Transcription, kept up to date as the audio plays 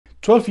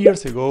12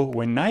 years ago,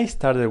 when I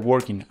started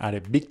working at a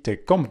big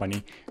tech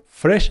company,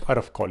 fresh out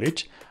of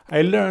college,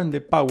 I learned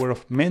the power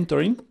of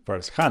mentoring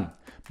firsthand.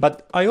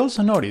 But I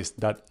also noticed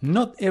that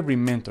not every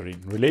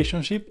mentoring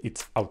relationship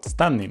is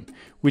outstanding,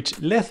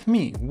 which left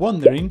me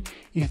wondering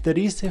if there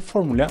is a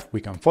formula we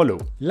can follow.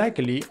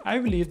 Luckily, I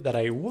believe that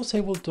I was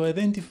able to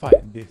identify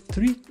the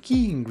 3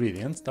 key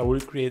ingredients that will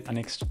create an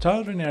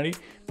extraordinary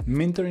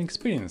mentoring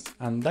experience,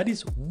 and that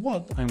is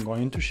what I'm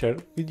going to share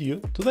with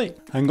you today.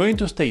 I'm going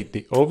to state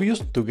the obvious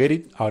to get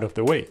it out of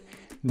the way.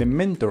 The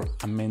mentor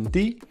and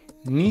mentee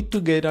need to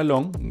get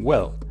along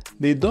well.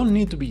 They don't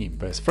need to be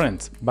best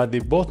friends, but they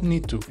both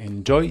need to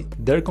enjoy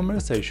their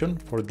conversation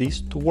for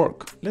this to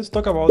work. Let's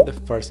talk about the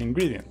first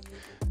ingredient.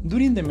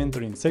 During the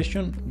mentoring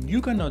session,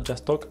 you cannot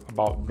just talk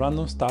about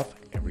random stuff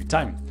every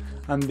time.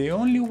 And the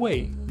only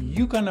way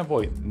you can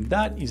avoid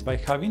that is by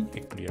having a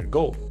clear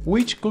goal,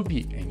 which could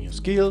be a new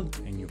skill,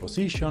 a new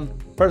position,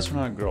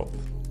 personal growth.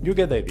 You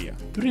get the idea.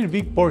 During a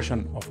big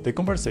portion of the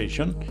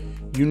conversation,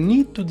 you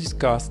need to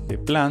discuss the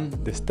plan,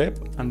 the step,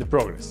 and the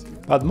progress.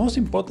 But most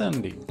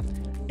importantly,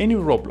 any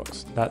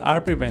roadblocks that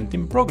are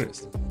preventing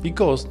progress,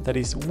 because that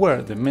is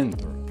where the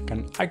mentor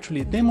can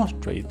actually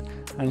demonstrate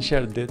and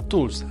share the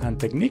tools and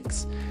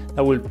techniques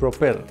that will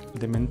propel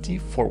the mentee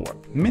forward.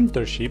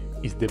 Mentorship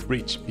is the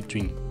bridge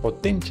between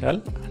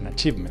potential and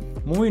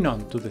achievement. Moving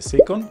on to the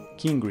second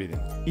key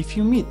ingredient. If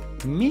you meet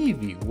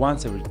maybe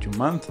once every 2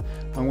 months,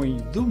 and when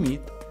you do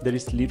meet, there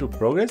is little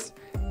progress,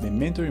 the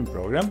mentoring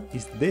program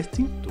is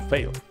destined to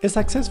fail. A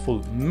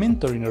successful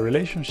mentoring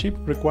relationship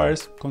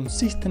requires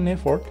consistent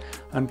effort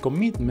and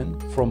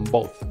commitment from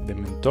both the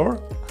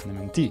mentor and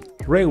the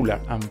mentee. Regular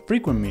and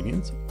frequent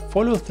meetings,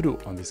 follow through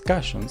on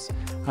discussions,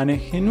 and a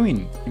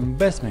genuine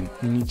investment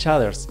in each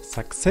other's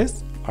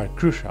success are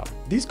crucial.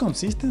 This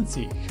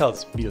consistency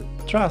helps build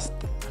trust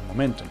and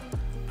momentum,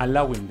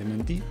 allowing the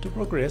mentee to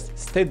progress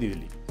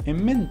steadily. A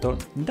mentor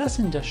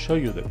doesn't just show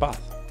you the path,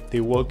 they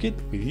walk it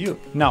with you.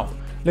 Now,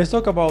 let's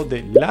talk about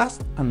the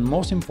last and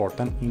most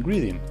important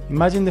ingredient.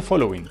 Imagine the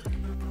following.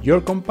 Your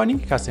company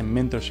has a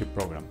mentorship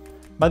program,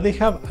 but they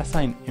have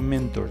assigned a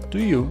mentor to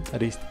you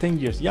that is 10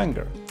 years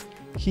younger.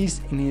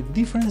 He's in a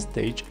different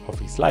stage of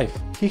his life.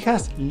 He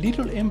has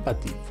little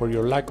empathy for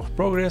your lack of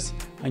progress,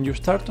 and you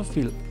start to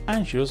feel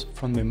anxious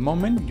from the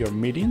moment your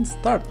meeting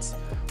starts.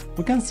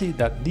 We can see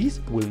that this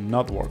will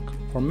not work.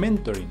 For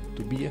mentoring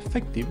to be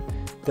effective,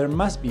 there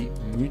must be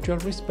mutual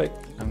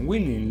respect and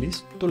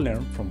willingness to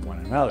learn from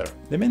one another.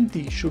 The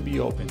mentee should be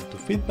open to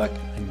feedback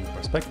and new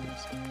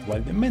perspectives,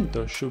 while the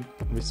mentor should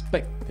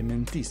respect the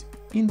mentee's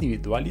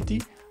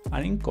individuality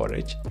and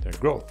encourage their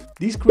growth.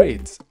 This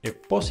creates a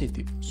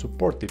positive,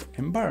 supportive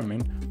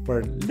environment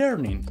where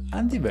learning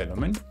and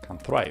development can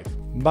thrive.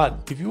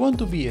 But if you want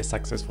to be a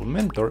successful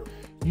mentor,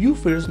 you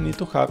first need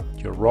to have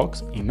your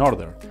rocks in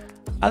order.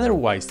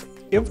 Otherwise,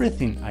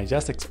 everything I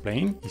just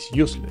explained is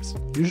useless.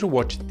 You should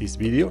watch this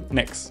video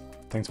next.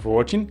 Thanks for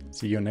watching,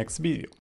 see you next video.